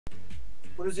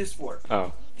What is this for?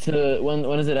 Oh. When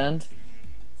does it end?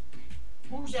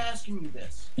 Who's asking you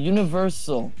this?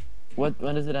 Universal. When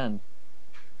does it end?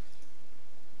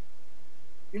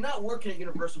 You're not working at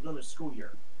Universal during the school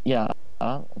year. Yeah.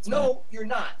 No, you're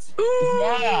not.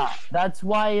 Yeah, that's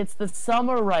why it's the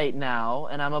summer right now,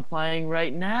 and I'm applying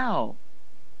right now.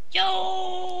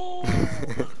 Yo!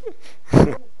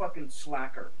 Fucking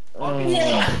slacker.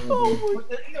 I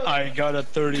got a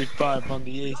 35 on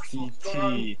the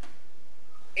ACT.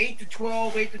 8 to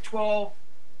 12, 8 to 12.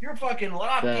 You're fucking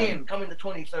locked in coming the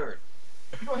 23rd.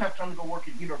 You don't have time to go work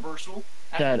at Universal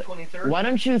after the 23rd. Why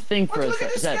don't you think for a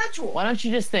second? second? Why don't you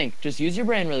just think? Just use your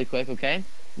brain really quick, okay?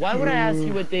 Why would I ask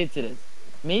you what dates it is?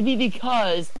 Maybe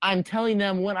because I'm telling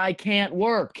them when I can't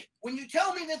work. When you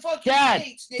tell me the fucking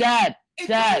dates, Dad,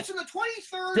 it's from the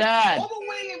 23rd all the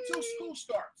way until school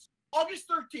starts. August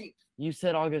 13th. You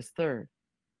said August 3rd.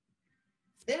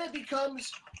 Then it becomes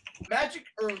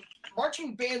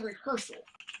marching band rehearsal.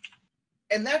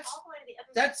 And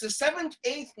that's the 7th,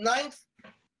 8th, 9th,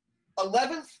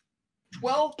 11th,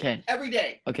 12th, every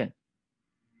day. Okay.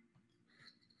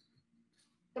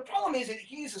 The problem is that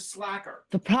he's a slacker.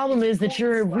 The problem is that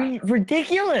you're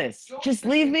ridiculous. Just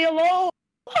leave me alone.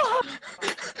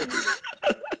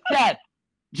 Dad,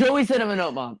 Joey sent him a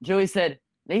note, Mom. Joey said,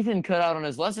 Nathan cut out on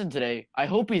his lesson today. I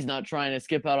hope he's not trying to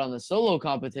skip out on the solo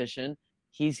competition.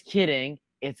 He's kidding.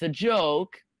 It's a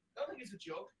joke. I don't think it's a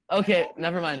joke. Okay,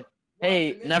 never mind.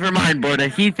 Hey, never mind,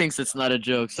 Borda. He thinks it's not a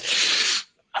joke. So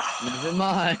never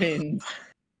mind.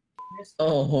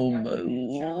 Oh, my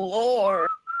Lord.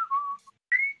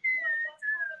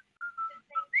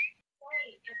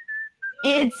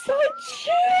 It's a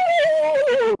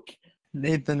joke!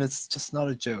 Nathan, it's just not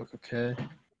a joke, okay?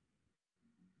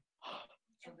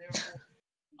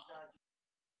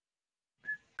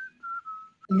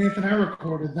 Nathan, I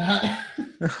recorded that.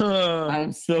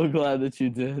 I'm so glad that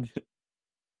you did.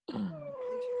 I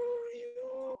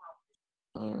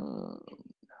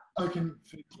can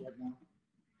fix it right now.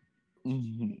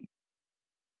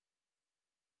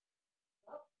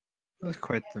 That's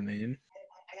quite the meme.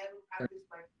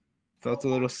 Felt a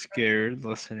little scared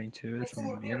listening to it.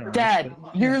 Dad,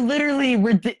 you're literally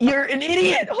you're an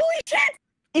idiot. Holy shit!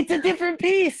 It's a different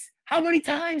piece. How many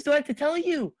times do I have to tell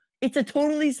you? It's a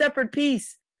totally separate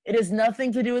piece. It has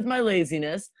nothing to do with my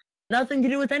laziness. Nothing to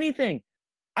do with anything.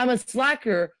 I'm a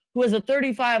slacker who has a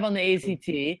 35 on the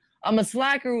ACT. I'm a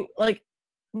slacker who, like,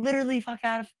 literally fuck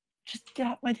out of. Just get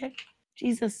off my dick.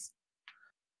 Jesus.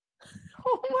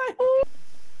 Oh my Lord.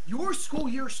 Your school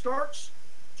year starts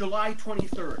July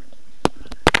 23rd.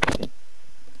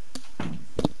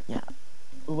 Yeah.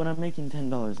 When I'm making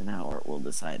 $10 an hour, we'll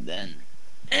decide then.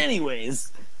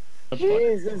 Anyways.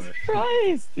 Jesus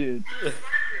Christ, dude.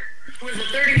 Who's a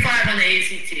 35 on the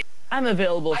ACT? I'm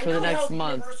available for the next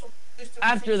month.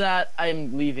 After that,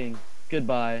 I'm leaving.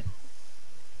 Goodbye.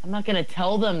 I'm not gonna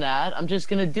tell them that. I'm just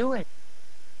gonna do it.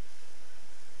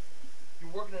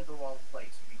 You're working at the wrong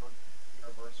place if you go to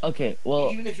Universal. Okay,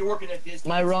 well, even if you're working at Disney,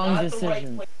 my wrong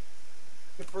decision.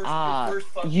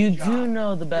 You do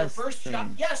know the best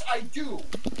thing. Yes, I do.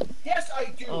 Yes, I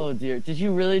do. Oh dear, did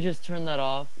you really just turn that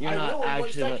off? You're not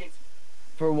actually.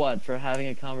 For what? For having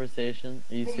a conversation?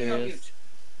 Are you serious?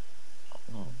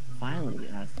 Oh, finally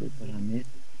it has to be put on mute.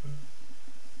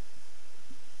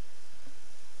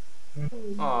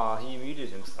 Aw, he muted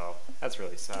himself. That's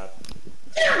really sad.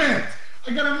 Damn it!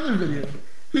 I got another video.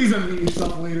 Please unmute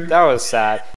yourself later. That was sad.